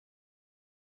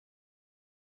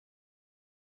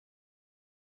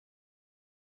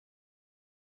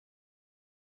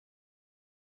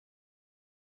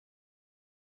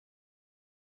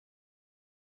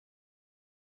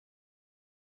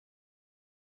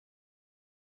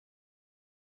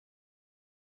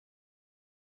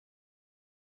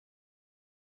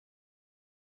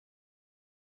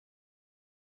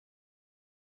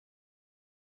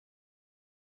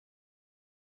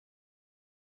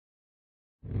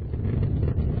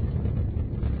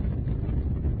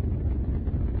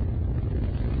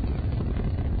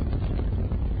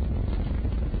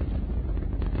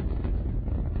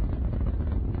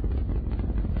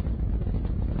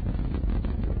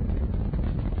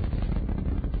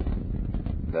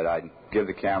that I'd give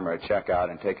the camera a check out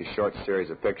and take a short series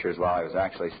of pictures while I was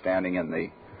actually standing in the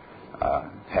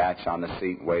hatch on the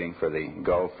seat waiting for the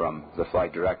go from the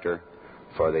flight director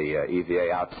for the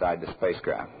EVA outside the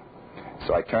spacecraft.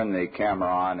 So I turned the camera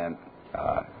on and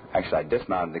actually I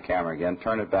dismounted the camera again,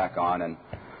 turned it back on and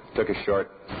took a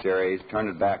short series, turned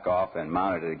it back off and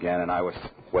mounted it again, and I was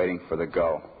waiting for the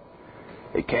go.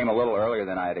 It came a little earlier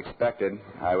than I had expected.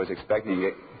 I was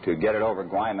expecting to get it over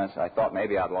Guaymas. I thought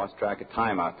maybe I'd lost track of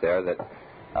time out there, that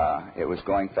it was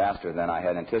going faster than I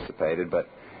had anticipated. But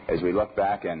as we look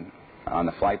back on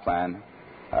the flight plan,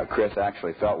 Chris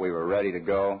actually felt we were ready to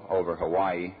go over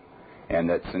Hawaii, and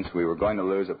that since we were going to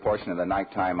lose a portion of the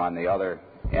nighttime on the other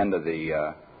end of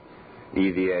the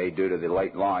EVA due to the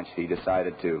late launch, he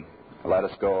decided to let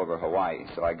us go over Hawaii.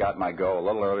 So I got my go a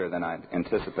little earlier than I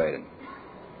anticipated.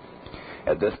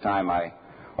 At this time, I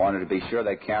wanted to be sure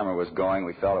that camera was going.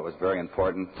 We felt it was very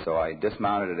important, so I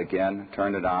dismounted it again,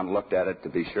 turned it on, looked at it to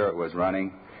be sure it was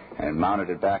running, and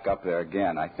mounted it back up there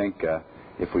again. I think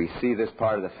if we see this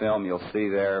part of the film, you'll see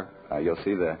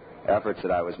the efforts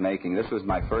that I was making. This was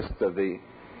my first of the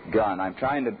gun. I'm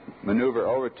trying to maneuver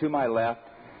over to my left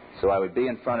so I would be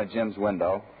in front of Jim's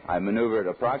window. I maneuvered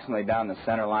approximately down the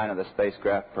center line of the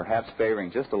spacecraft, perhaps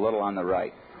favoring just a little on the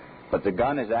right. But the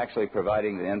gun is actually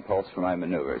providing the impulse for my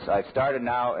maneuvers. I've started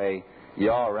now a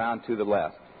yaw around to the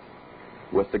left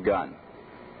with the gun.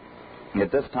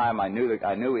 At this time, I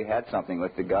knew we had something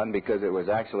with the gun because it was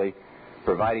actually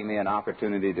providing me an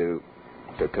opportunity to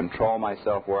control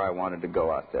myself where I wanted to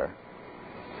go out there.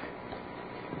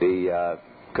 The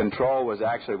control was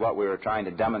actually what we were trying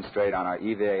to demonstrate on our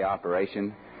EVA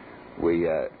operation.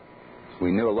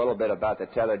 We knew a little bit about the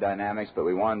tether dynamics, but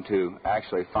we wanted to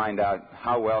actually find out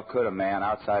how well could a man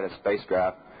outside a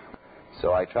spacecraft.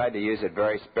 So I tried to use it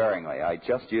very sparingly. I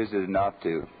just used it enough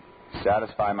to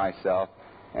satisfy myself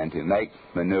and to make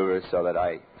maneuvers so that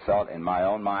I felt in my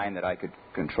own mind that I could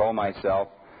control myself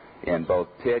in both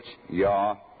pitch,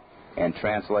 yaw, and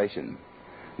translation.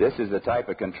 This is the type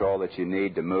of control that you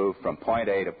need to move from point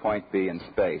A to point B in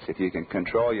space. If you can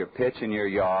control your pitch and your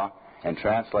yaw and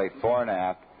translate fore and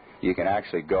aft, you can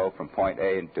actually go from point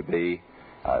A to B.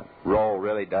 Roll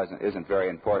really isn't very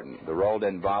important. The roll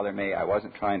didn't bother me. I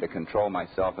wasn't trying to control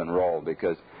myself in roll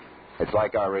because it's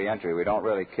like our reentry. We don't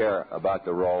really care about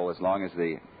the roll as long as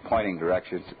the pointing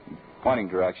direction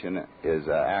is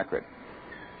accurate.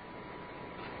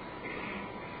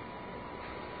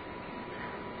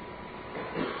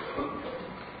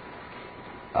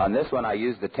 On this one, I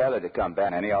used the tether to come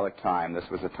back. Any other time, this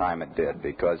was the time it did,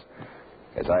 because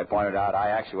as I pointed out,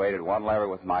 I actuated one lever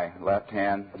with my left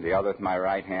hand, the other with my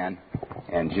right hand,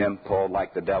 and Jim pulled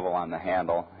like the devil on the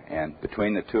handle. And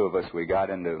between the two of us, we got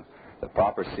into the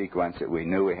proper sequence that we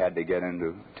knew we had to get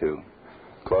into to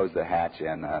close the hatch,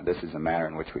 and this is the manner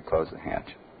in which we closed the hatch.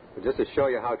 Just to show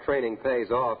you how training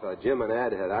pays off, Jim and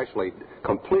Ed had actually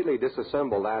completely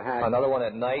disassembled that hatch. Another one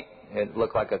at night, it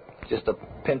looked like just a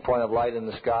pinpoint of light in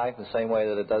the sky, the same way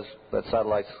that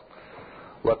satellites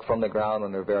look from the ground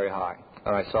when they're very high.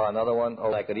 And I saw another one,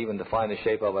 I could even define the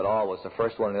shape of it all, was the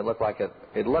first one, and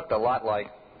it looked a lot like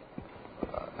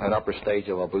an upper stage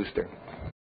of a booster.